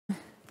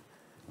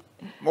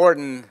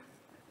Morton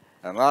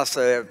and Lasse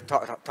have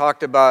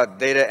talked about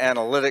data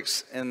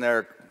analytics in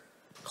their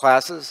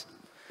classes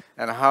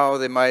and how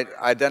they might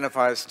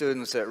identify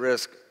students at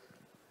risk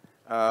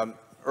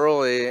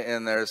early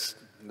in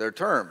their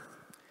term.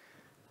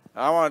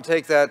 I want to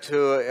take that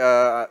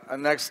to a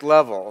next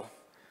level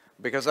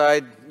because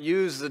I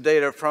use the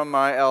data from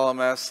my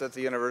LMS at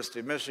the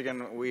University of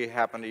Michigan. We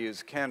happen to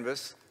use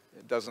Canvas.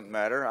 It doesn't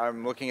matter.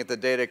 I'm looking at the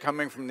data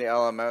coming from the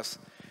LMS.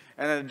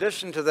 And in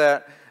addition to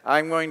that,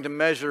 I'm going to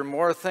measure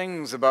more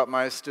things about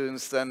my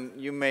students than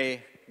you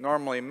may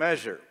normally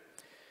measure.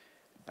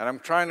 And I'm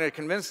trying to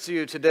convince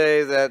you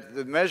today that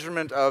the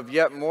measurement of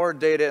yet more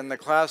data in the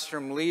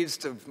classroom leads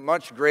to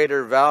much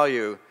greater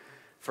value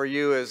for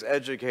you as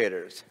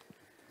educators.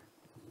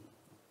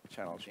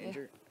 Channel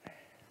changer.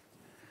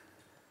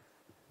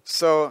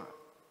 So,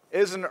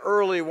 is an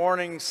early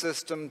warning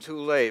system too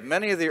late?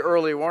 Many of the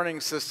early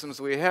warning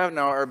systems we have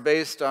now are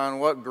based on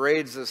what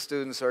grades the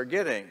students are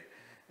getting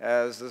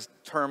as this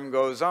term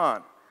goes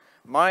on.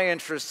 My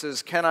interest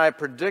is, can I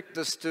predict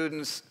the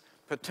students'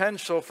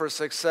 potential for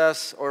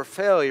success or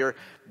failure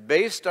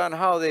based on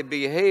how they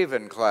behave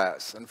in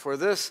class? And for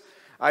this,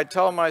 I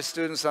tell my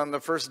students on the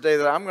first day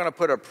that I'm going to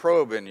put a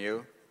probe in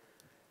you.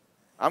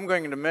 I'm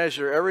going to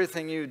measure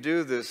everything you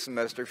do this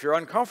semester. If you're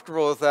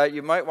uncomfortable with that,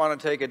 you might want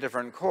to take a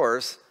different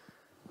course,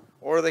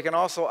 or they can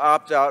also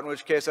opt out, in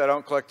which case I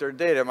don't collect their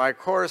data. My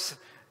course,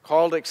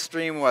 called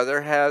Extreme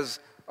Weather, has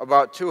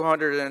about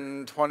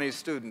 220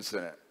 students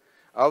in it.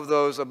 Of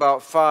those,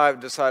 about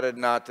 5 decided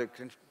not to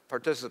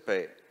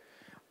participate.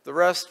 The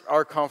rest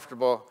are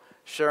comfortable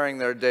sharing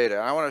their data.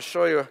 I want to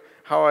show you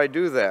how I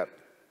do that.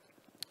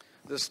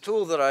 This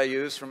tool that I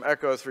use from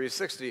Echo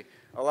 360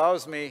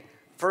 allows me,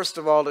 first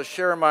of all, to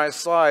share my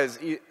slides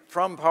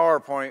from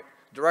PowerPoint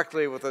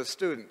directly with the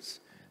students,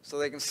 so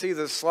they can see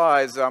the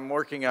slides I'm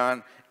working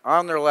on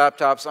their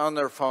laptops, on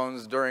their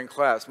phones during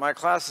class. My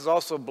class is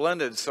also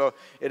blended, so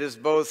it is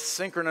both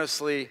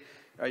synchronously,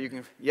 you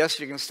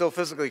can still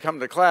physically come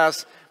to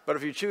class, but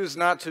if you choose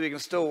not to, you can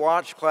still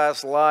watch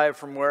class live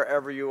from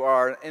wherever you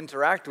are and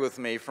interact with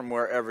me from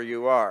wherever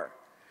you are.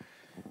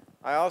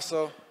 I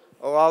also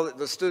allow that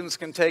the students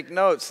can take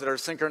notes that are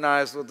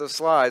synchronized with the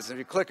slides. If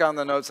you click on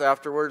the notes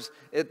afterwards,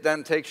 it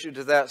then takes you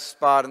to that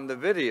spot in the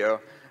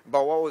video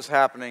about what was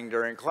happening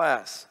during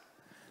class.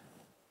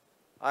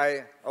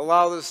 I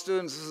allow the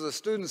students, this is a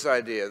student's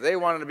idea, they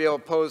wanted to be able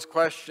to pose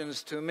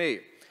questions to me.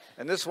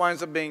 And this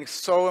winds up being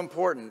so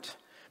important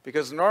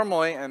because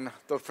normally, and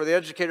for the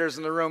educators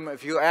in the room,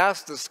 if you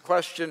ask this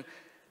question,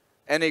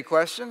 any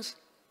questions?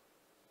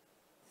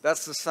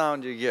 That's the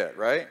sound you get,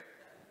 right?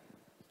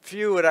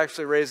 Few would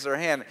actually raise their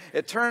hand.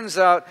 It turns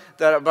out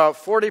that about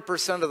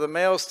 40% of the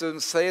male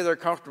students say they're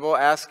comfortable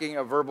asking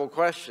a verbal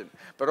question,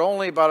 but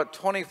only about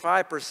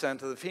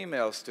 25% of the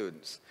female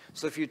students.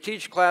 So if you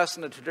teach class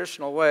in the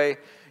traditional way,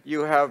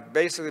 you have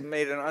basically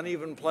made an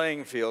uneven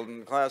playing field in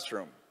the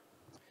classroom.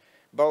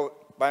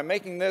 But by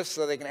making this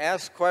so they can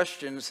ask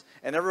questions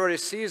and everybody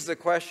sees the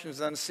questions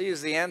and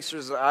sees the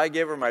answers that I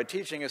give or my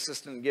teaching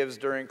assistant gives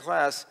during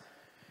class,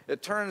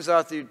 it turns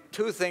out that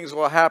 2 things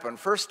will happen.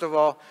 First of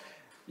all,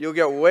 you'll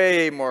get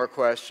way more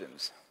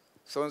questions.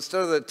 So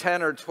instead of the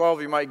 10 or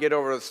 12 you might get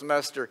over the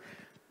semester,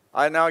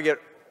 I now get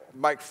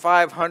like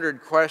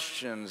 500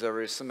 questions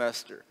every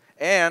semester.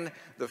 And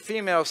the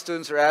female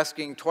students are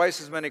asking twice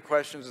as many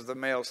questions as the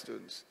male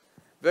students.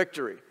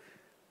 Victory.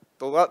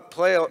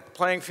 The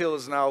playing field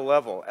is now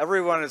level.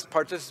 Everyone is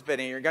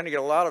participating. You're going to get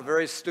a lot of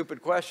very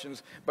stupid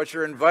questions, but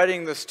you're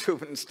inviting the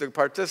students to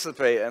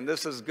participate, and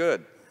this is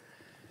good.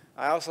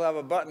 I also have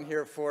a button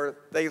here for,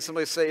 they can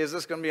simply say, is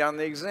this going to be on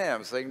the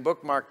exam? So they can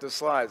bookmark the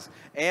slides.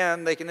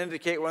 And they can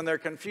indicate when they're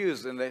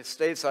confused. In the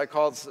States, I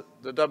call it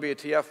the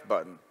WTF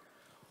button.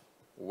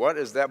 What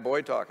is that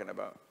boy talking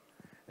about?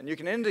 And you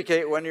can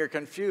indicate when you're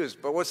confused.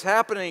 But what's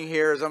happening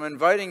here is I'm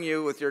inviting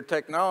you with your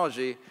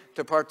technology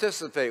to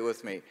participate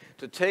with me,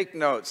 to take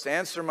notes, to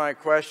answer my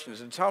questions,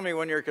 to tell me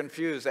when you're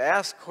confused, to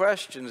ask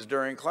questions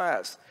during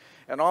class.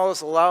 And all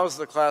this allows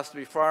the class to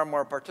be far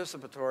more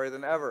participatory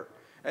than ever.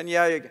 And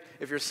yeah,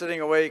 if you're sitting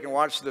away, you can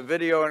watch the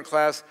video in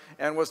class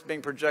and what's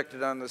being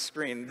projected on the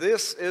screen.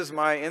 This is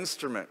my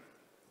instrument.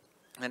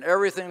 And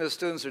everything the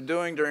students are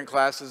doing during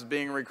class is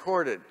being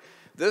recorded.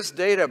 This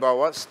data about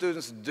what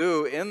students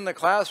do in the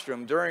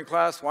classroom during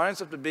class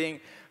winds up to being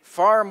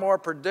far more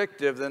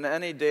predictive than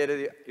any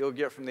data you'll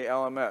get from the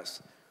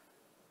LMS.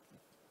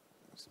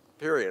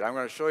 Period. I'm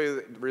going to show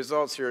you the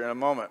results here in a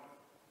moment.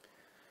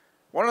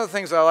 One of the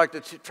things I like to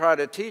try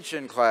to teach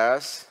in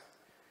class,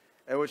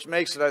 and which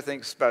makes it, I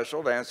think,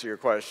 special, to answer your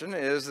question,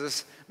 is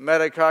this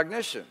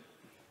metacognition.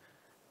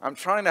 I'm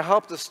trying to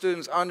help the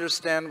students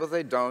understand what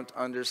they don't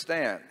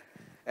understand.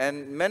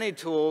 And many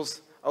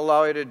tools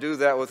allow you to do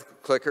that with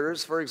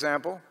clickers, for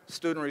example,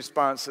 student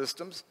response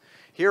systems.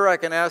 Here I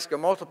can ask a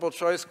multiple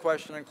choice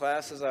question in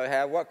class, as I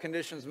have, what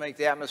conditions make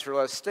the atmosphere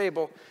less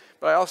stable,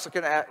 but I also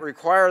can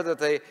require that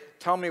they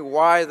tell me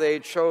why they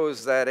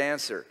chose that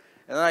answer.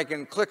 And then I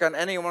can click on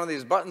any one of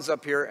these buttons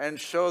up here and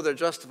show their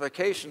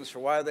justifications for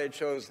why they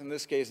chose, in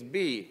this case,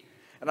 B.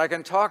 And I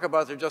can talk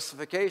about their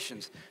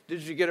justifications.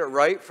 Did you get it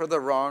right for the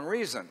wrong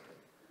reason?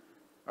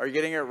 Are you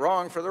getting it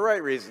wrong for the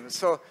right reason?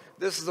 So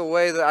this is the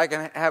way that I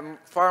can have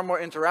far more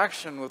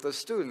interaction with the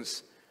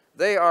students.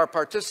 They are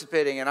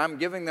participating, and I'm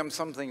giving them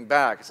something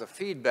back. It's a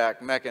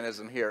feedback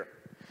mechanism here.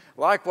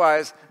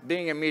 Likewise,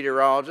 being a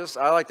meteorologist,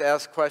 I like to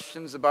ask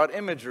questions about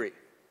imagery.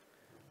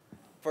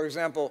 For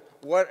example,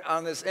 what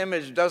on this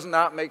image does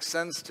not make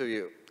sense to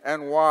you,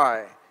 and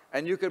why?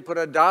 And you could put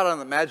a dot on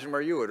it. Imagine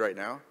where you would right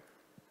now.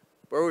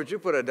 Where would you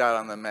put a dot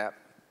on the map?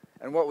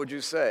 And what would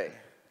you say?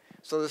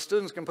 So the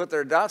students can put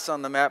their dots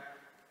on the map.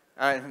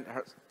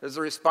 There's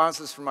the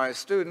responses from my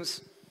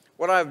students.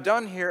 What I've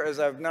done here is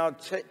I've now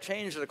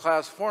changed the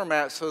class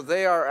format so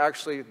they are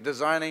actually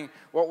designing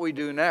what we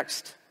do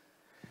next.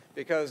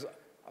 Because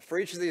for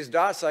each of these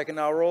dots, I can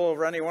now roll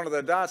over any one of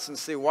the dots and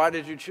see, why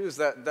did you choose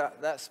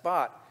that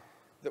spot?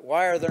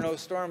 Why are there no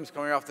storms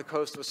coming off the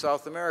coast of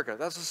South America?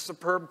 That's a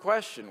superb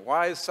question.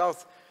 Why is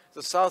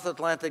the South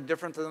Atlantic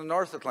different than the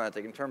North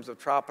Atlantic in terms of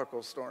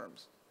tropical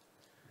storms?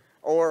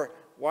 Or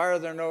why are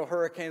there no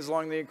hurricanes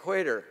along the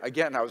equator?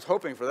 Again, I was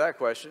hoping for that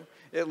question.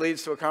 It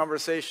leads to a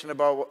conversation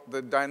about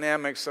the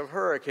dynamics of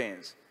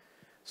hurricanes.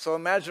 So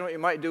imagine what you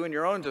might do in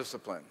your own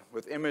discipline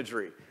with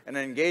imagery and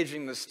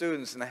engaging the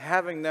students and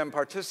having them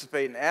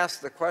participate and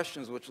ask the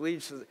questions, which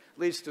leads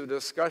to a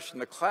discussion.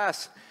 The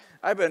class,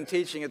 I've been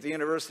teaching at the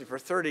university for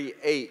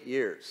 38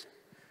 years.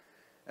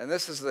 And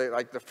this is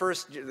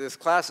this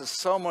class is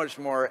so much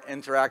more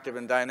interactive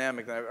and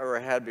dynamic than I've ever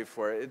had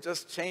before. It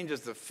just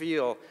changes the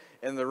feel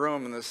in the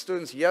room. And the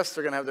students, yes,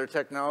 they're going to have their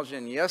technology,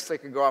 and yes, they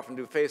could go off and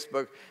do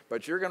Facebook,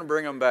 but you're going to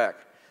bring them back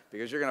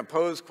because you're going to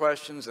pose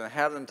questions and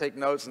have them take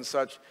notes and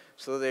such,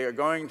 so they are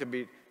going to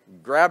be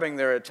grabbing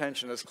their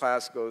attention as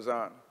class goes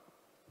on.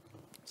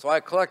 So I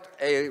collect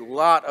a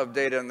lot of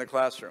data in the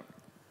classroom.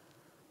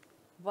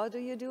 What do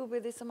you do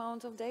with this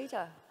amount of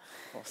data?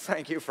 Well,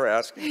 thank you for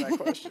asking that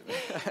question.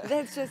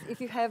 That's just, if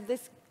you have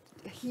this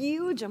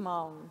huge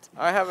amount,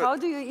 how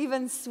do you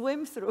even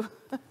swim through?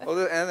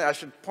 Well, and I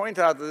should point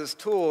out that this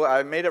tool,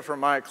 I made it for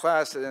my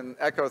class in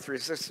Echo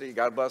 360,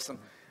 God bless them,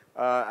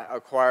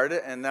 acquired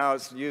it, and now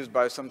it's used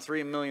by some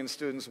 3 million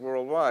students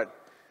worldwide.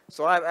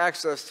 So I have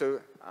access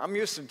to, I'm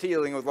used to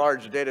dealing with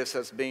large data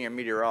sets being a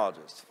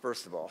meteorologist,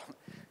 first of all.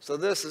 So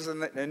this is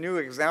a new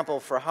example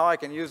for how I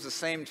can use the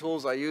same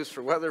tools I use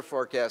for weather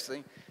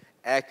forecasting,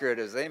 accurate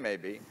as they may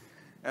be,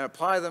 and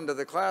apply them to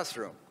the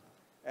classroom.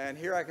 And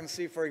here I can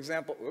see, for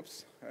example,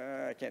 oops,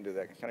 I can't do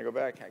that. Can I go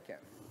back? I can.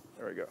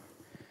 There we go.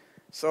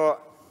 So,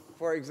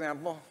 for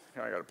example,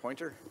 here I got a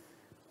pointer.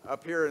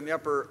 Up here in the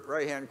upper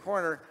right-hand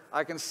corner,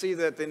 I can see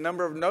that the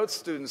number of notes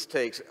students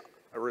take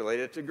are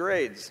related to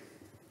grades.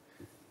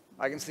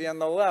 I can see on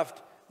the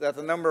left that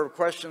the number of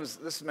questions,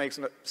 this makes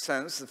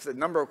sense, if the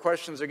number of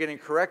questions are getting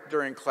correct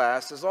during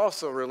class is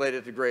also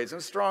related to grades,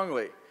 and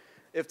strongly.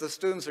 If the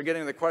students are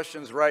getting the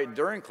questions right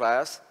during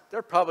class,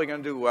 they're probably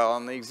going to do well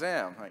on the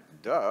exam. Like,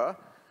 duh.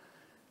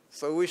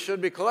 So we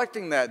should be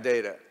collecting that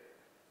data.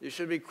 You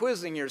should be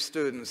quizzing your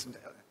students.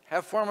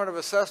 Have formative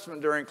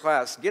assessment during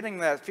class. Getting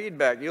that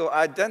feedback, you'll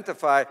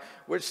identify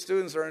which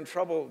students are in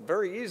trouble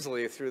very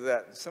easily through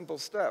that simple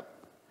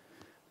step.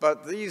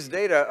 But these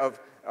data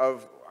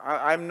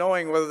I'm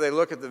knowing whether they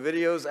look at the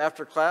videos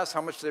after class,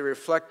 how much they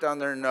reflect on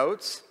their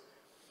notes.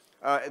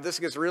 This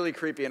gets really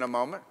creepy in a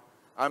moment.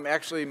 I'm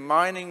actually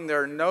mining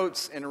their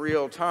notes in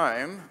real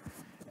time,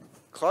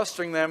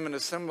 clustering them into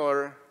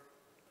similar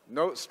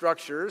note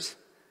structures,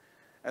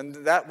 and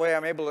that way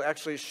I'm able to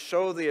actually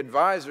show the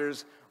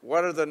advisors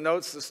what are the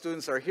notes the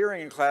students are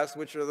hearing in class,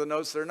 which are the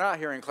notes they're not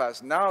hearing in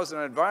class. Now, as an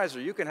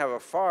advisor, you can have a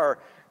far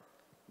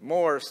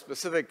more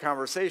specific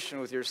conversation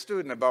with your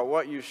student about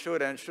what you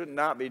should and should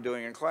not be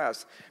doing in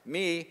class.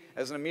 Me,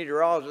 as a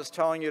meteorologist,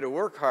 telling you to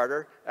work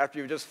harder after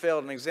you've just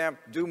failed an exam,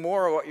 do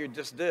more of what you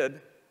just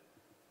did,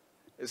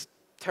 is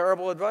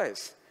terrible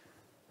advice.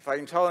 If I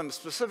can tell them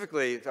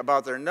specifically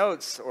about their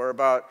notes or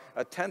about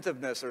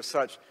attentiveness or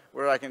such,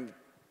 where I can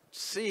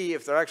see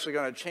if they're actually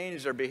going to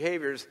change their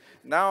behaviors,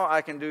 now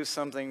I can do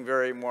something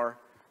very more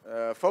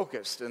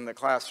focused in the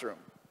classroom.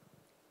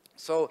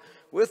 So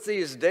with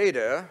these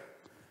data,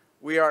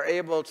 we are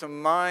able to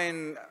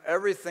mine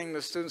everything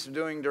the students are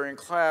doing during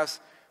class,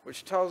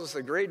 which tells us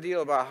a great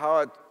deal about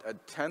how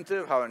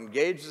attentive, how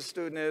engaged the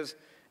student is,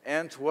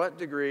 and to what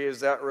degree is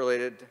that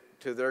related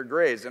to their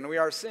grades. And we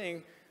are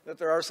seeing that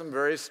there are some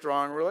very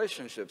strong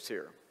relationships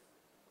here.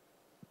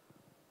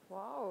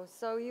 Wow,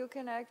 so you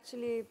can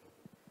actually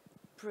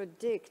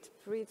predict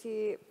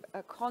pretty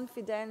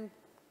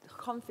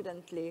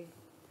confidently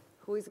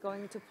who is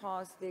going to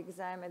pass the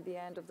exam at the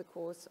end of the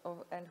course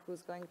and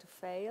who's going to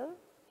fail?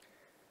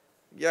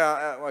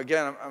 Yeah,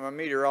 again, I'm a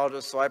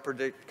meteorologist, so I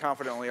predict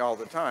confidently all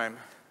the time.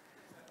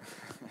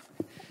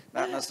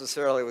 Not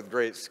necessarily with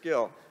great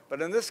skill.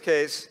 But in this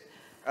case,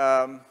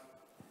 wrong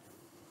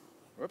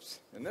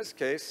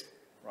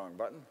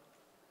button.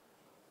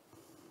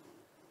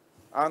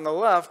 On the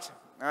left,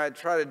 I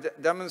try to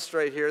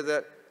demonstrate here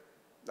that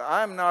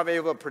I'm now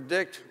able to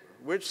predict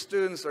which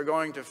students are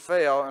going to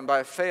fail, and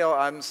by fail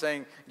I'm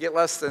saying get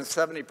less than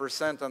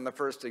 70% on the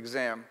first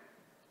exam.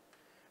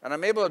 And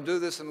I'm able to do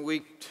this in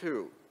week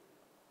 2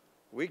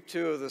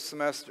 of the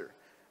semester.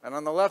 And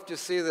on the left you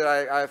see that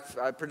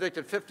I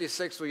predicted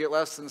 56 would get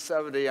less than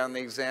 70 on the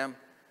exam,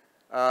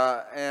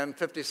 and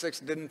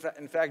 56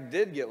 in fact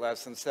did get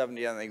less than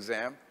 70 on the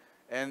exam.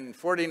 And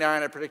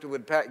 49 I predicted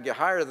would get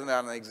higher than that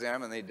on the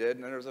exam, and they did.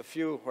 And there was a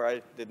few where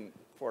I didn't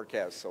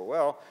forecast so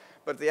well.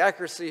 But the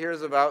accuracy here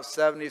is about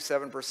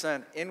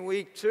 77% in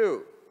week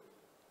 2.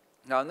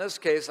 Now in this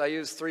case, I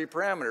use 3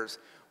 parameters.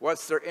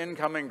 What's their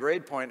incoming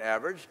grade point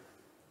average?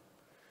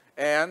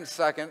 And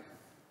second,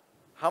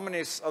 how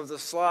many of the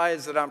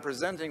slides that I'm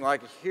presenting,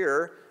 like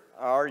here,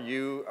 are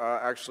you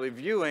actually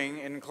viewing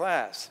in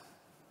class?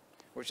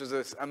 Which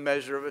is a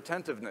measure of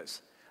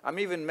attentiveness. I'm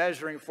even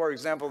measuring, for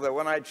example, that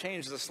when I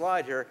change the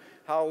slide here,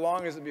 how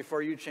long is it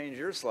before you change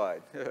your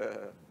slide?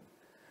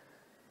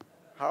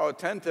 How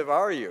attentive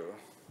are you?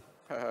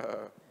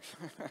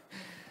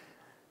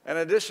 In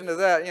addition to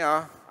that, you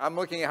know, I'm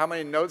looking at how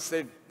many notes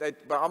but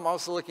I'm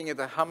also looking at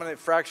how many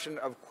fraction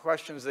of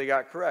questions they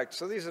got correct.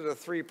 So these are the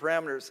 3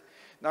 parameters.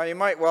 Now you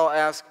might well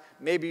ask,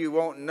 maybe you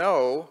won't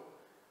know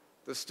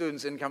the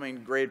student's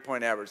incoming grade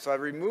point average. So I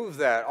remove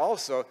that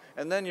also,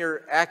 and then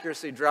your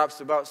accuracy drops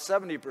to about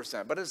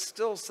 70%, but it's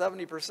still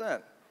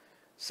 70%.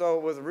 So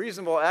with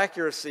reasonable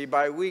accuracy,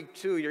 by week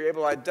 2, you're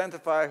able to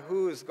identify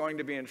who is going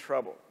to be in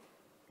trouble.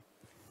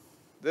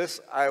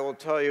 This, I will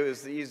tell you,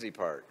 is the easy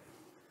part.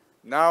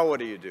 Now what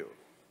do you do?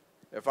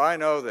 If I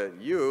know that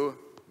you,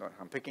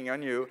 I'm picking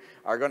on you,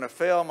 are going to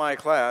fail my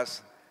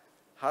class,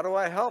 how do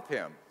I help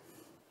him?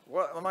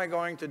 What am I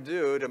going to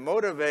do to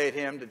motivate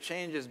him to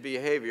change his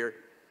behavior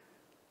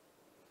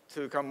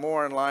to come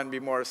more in line and be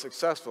more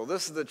successful?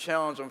 This is the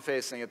challenge I'm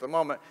facing at the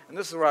moment, and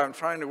this is where I'm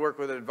trying to work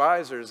with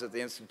advisors at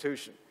the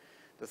institution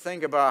to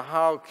think about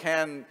how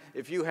can,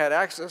 if you had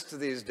access to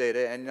these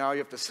data and now you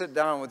have to sit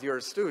down with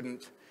your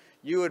student,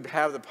 you would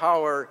have the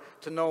power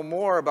to know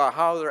more about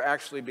how they're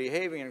actually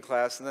behaving in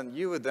class, and then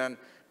you would then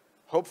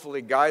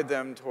hopefully guide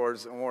them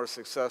towards a more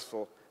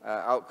successful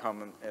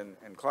outcome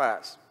in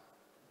class.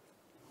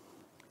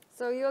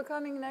 So you're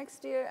coming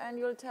next year and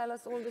you'll tell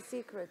us all the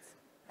secrets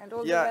and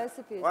all the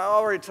recipes. Well, I'll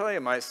already tell you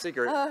my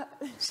secret.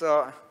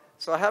 So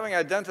having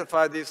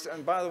identified these,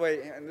 and by the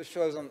way, and this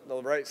shows on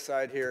the right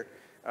side here,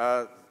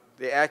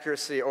 the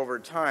accuracy over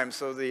time.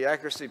 So the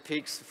accuracy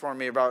peaks for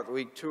me about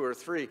week 2 or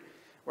 3,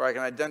 where I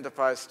can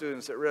identify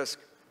students at risk.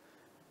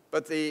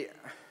 But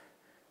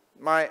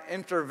my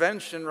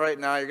intervention right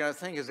now, you're going to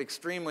think is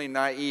extremely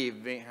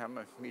naive. I'm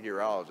a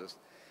meteorologist.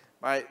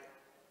 My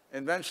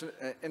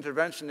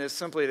intervention is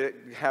simply to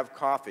have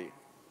coffee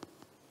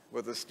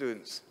with the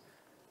students.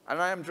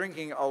 And I am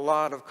drinking a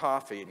lot of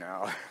coffee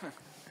now.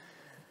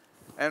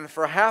 And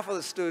for half of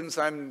the students,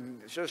 I'm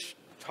just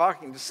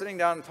sitting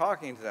down and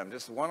talking to them,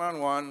 just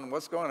one-on-one,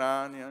 what's going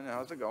on, you know,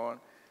 how's it going?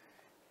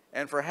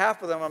 And for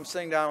half of them, I'm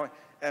sitting down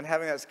and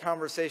having that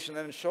conversation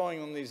and showing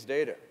them these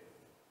data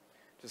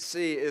to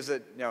see, is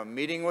it, you know,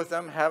 meeting with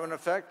them have an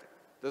effect?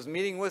 Does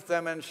meeting with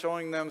them and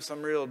showing them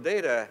some real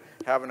data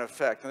have an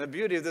effect? And the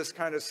beauty of this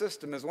kind of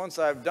system is once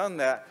I've done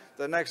that,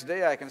 the next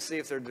day I can see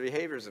if their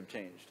behaviors have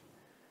changed.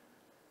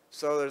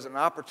 So there's an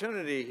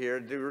opportunity here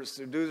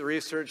to do the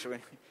research.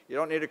 You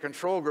don't need a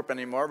control group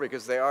anymore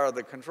because they are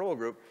the control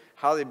group,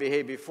 how they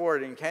behave before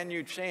it, and can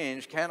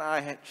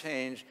I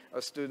change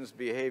a student's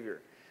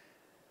behavior?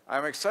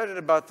 I'm excited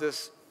about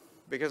this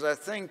because I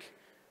think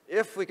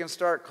if we can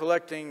start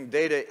collecting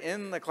data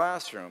in the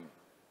classroom,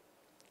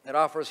 it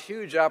offers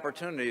huge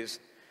opportunities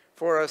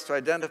for us to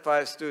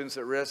identify students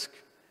at risk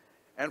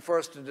and for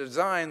us to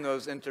design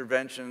those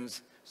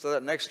interventions so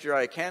that next year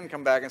I can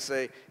come back and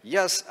say,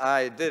 yes,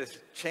 I did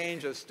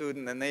change a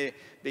student and they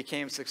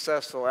became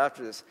successful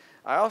after this.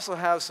 I also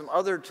have some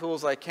other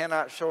tools I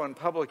cannot show in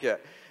public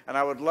yet, and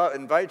I would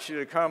invite you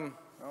to come.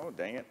 Oh,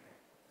 dang it.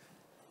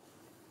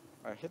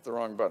 I hit the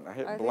wrong button. I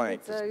hit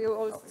blank. You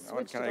all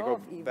switched Can I it go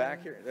off even.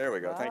 back here? There we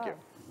go. Wow. Thank you.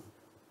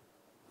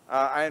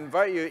 I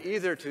invite you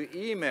either to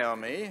email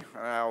me,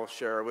 and I will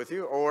share it with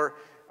you, or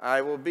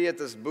I will be at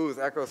this booth,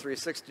 Echo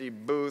 360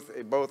 booth,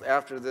 both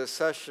after this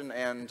session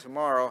and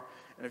tomorrow.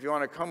 And if you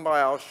want to come by,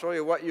 I'll show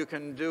you what you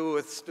can do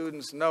with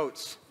students'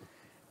 notes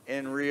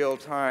in real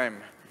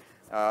time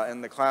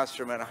in the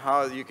classroom and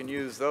how you can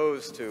use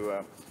those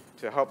to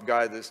help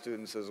guide the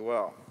students as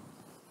well.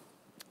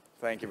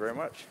 Thank you very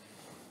much.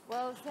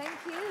 Well, thank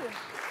you.